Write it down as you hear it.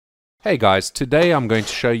Hey guys, today I'm going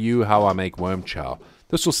to show you how I make worm chow.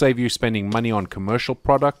 This will save you spending money on commercial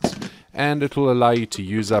products, and it will allow you to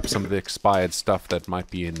use up some of the expired stuff that might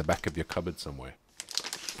be in the back of your cupboard somewhere.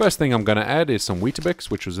 First thing I'm going to add is some Weetabix,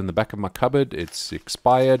 which was in the back of my cupboard. It's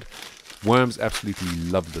expired. Worms absolutely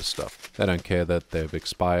love this stuff. They don't care that they've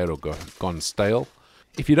expired or gone stale.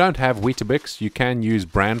 If you don't have Weetabix, you can use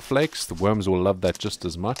bran flakes. The worms will love that just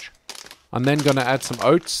as much. I'm then going to add some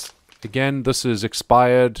oats. Again, this is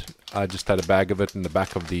expired. I just had a bag of it in the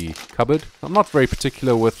back of the cupboard. I'm not very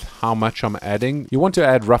particular with how much I'm adding. You want to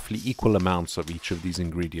add roughly equal amounts of each of these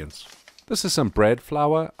ingredients. This is some bread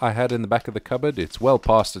flour I had in the back of the cupboard. It's well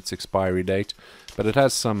past its expiry date, but it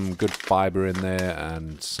has some good fiber in there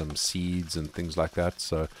and some seeds and things like that,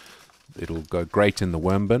 so it'll go great in the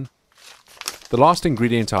worm bin. The last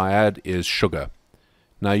ingredient I add is sugar.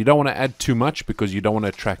 Now you don't want to add too much because you don't want to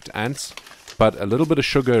attract ants. But a little bit of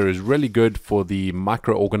sugar is really good for the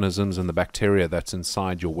microorganisms and the bacteria that's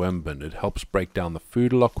inside your worm bin. It helps break down the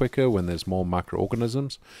food a lot quicker when there's more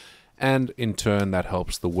microorganisms. And in turn, that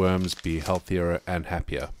helps the worms be healthier and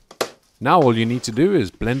happier. Now all you need to do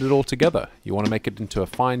is blend it all together. You want to make it into a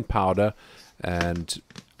fine powder. And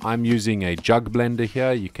I'm using a jug blender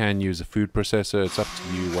here. You can use a food processor. It's up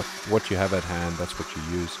to you what you have at hand. That's what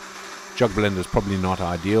you use. Jug blender is probably not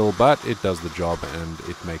ideal, but it does the job and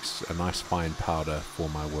it makes a nice fine powder for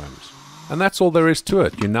my worms. And that's all there is to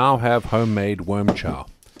it. You now have homemade worm chow.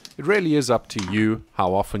 It really is up to you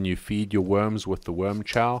how often you feed your worms with the worm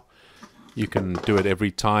chow. You can do it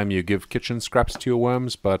every time you give kitchen scraps to your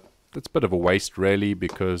worms, but it's a bit of a waste really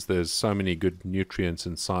because there's so many good nutrients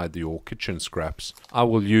inside your kitchen scraps. I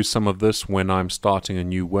will use some of this when I'm starting a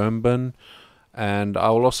new worm bin. And I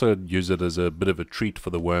will also use it as a bit of a treat for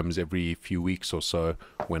the worms every few weeks or so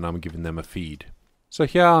when I'm giving them a feed. So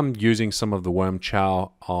here I'm using some of the worm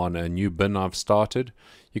chow on a new bin I've started.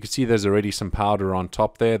 You can see there's already some powder on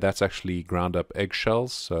top there. That's actually ground up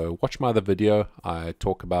eggshells. So watch my other video. I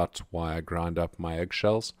talk about why I grind up my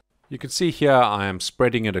eggshells. You can see here I am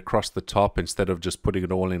spreading it across the top instead of just putting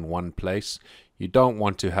it all in one place. You don't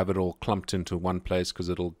want to have it all clumped into one place because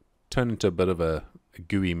it'll turn into a bit of a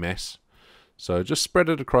gooey mess. So just spread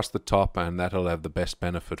it across the top and that'll have the best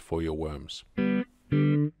benefit for your worms.